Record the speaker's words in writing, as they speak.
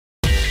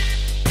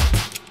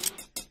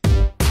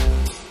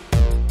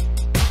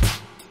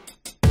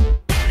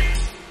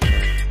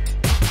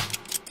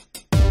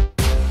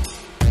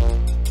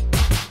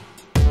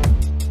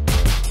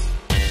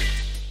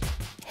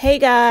Hey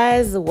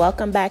guys,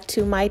 welcome back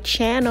to my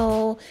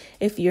channel.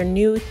 If you're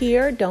new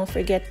here, don't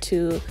forget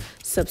to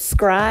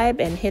subscribe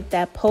and hit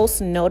that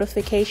post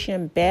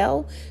notification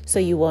bell so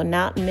you will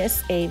not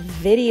miss a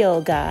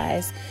video,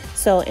 guys.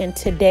 So in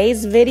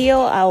today's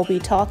video, I will be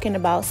talking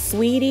about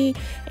Sweetie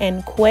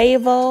and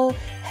Quavo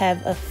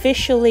have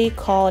officially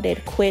called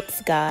it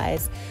quits,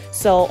 guys.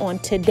 So on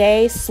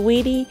today,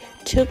 Sweetie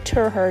took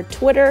to her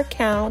Twitter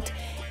account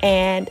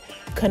and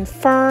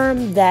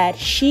confirmed that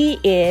she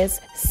is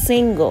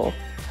single.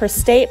 Her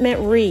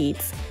statement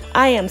reads,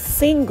 "I am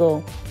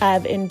single.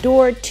 I've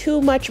endured too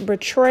much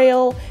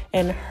betrayal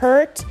and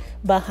hurt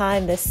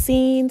behind the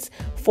scenes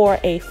for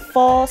a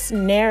false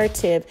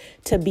narrative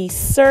to be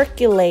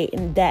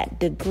circulating that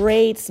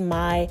degrades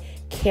my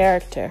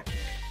character.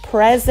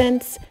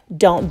 Presents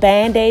don't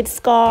band-aid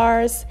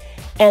scars,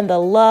 and the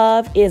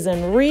love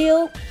isn't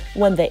real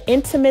when the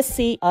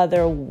intimacy of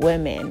other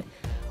women."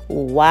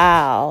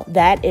 Wow,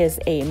 that is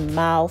a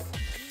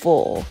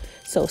mouthful.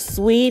 So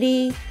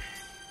Sweetie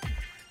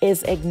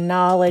is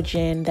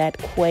acknowledging that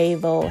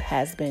Quavo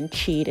has been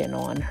cheating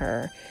on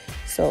her.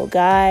 So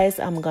guys,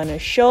 I'm going to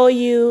show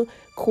you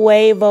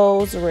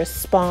Quavo's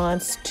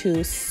response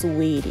to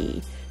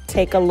Sweetie.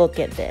 Take a look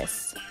at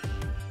this.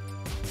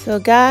 So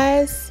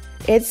guys,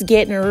 it's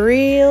getting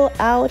real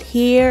out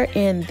here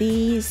in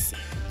these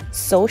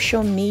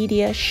social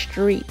media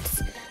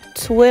streets.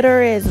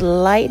 Twitter is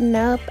lighting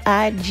up,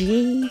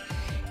 IG,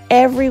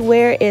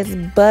 everywhere is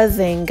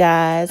buzzing,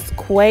 guys.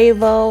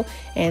 Quavo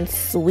and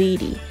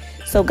Sweetie.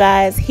 So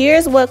guys,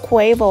 here's what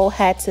Quavo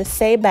had to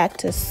say back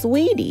to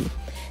Sweetie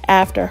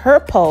after her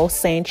post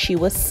saying she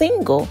was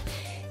single.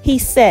 He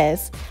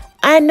says,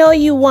 "I know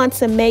you want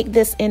to make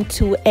this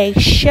into a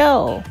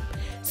show,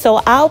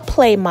 so I'll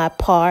play my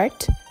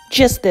part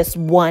just this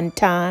one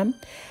time.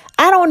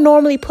 I don't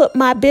normally put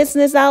my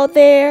business out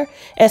there,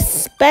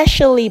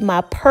 especially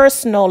my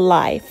personal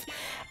life.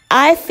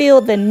 I feel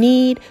the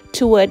need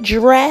to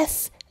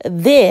address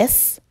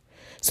this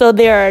so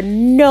there are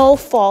no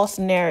false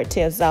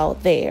narratives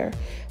out there."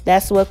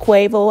 That's what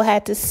Quavo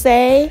had to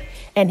say,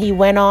 and he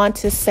went on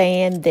to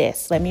saying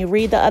this. Let me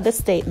read the other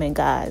statement,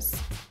 guys.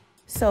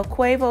 So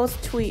Quavo's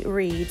tweet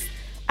reads,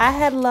 "I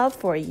had love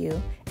for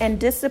you and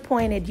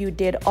disappointed you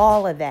did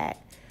all of that.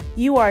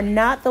 You are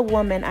not the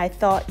woman I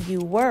thought you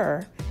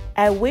were.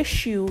 I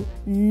wish you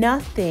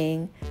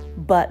nothing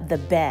but the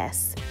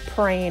best.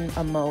 Praying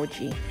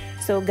emoji."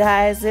 So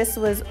guys, this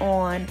was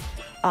on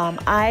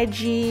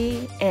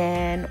IG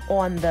and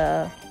on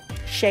the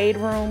Shade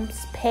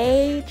Room's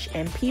page,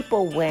 and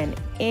people went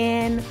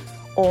in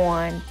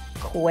on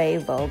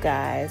Quavo,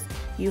 guys.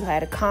 You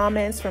had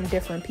comments from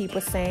different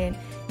people saying,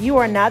 "You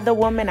are not the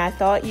woman I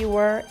thought you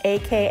were,"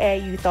 aka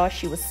you thought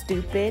she was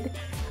stupid.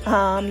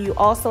 You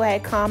also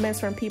had comments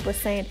from people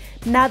saying,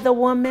 "Not the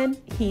woman,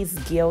 he's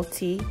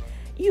guilty."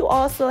 You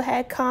also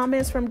had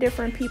comments from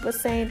different people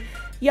saying,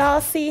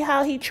 "Y'all see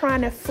how he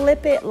trying to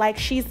flip it like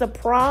she's the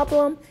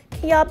problem?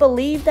 Can y'all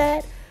believe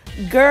that?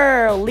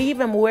 Girl, leave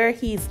him where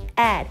he's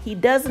at. He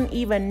doesn't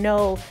even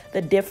know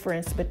the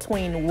difference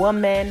between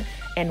woman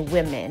and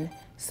women."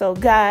 So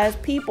guys,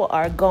 people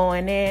are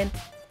going in.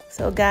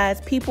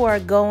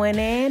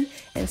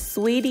 And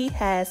Sweetie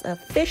has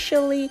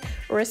officially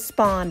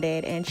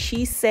responded, and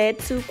she said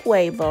to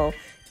Quavo,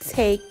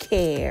 "Take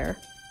care."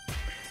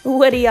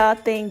 What do y'all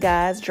think,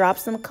 guys? Drop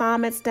some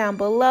comments down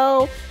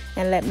below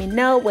and let me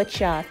know what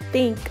y'all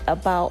think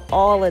about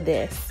all of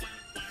this.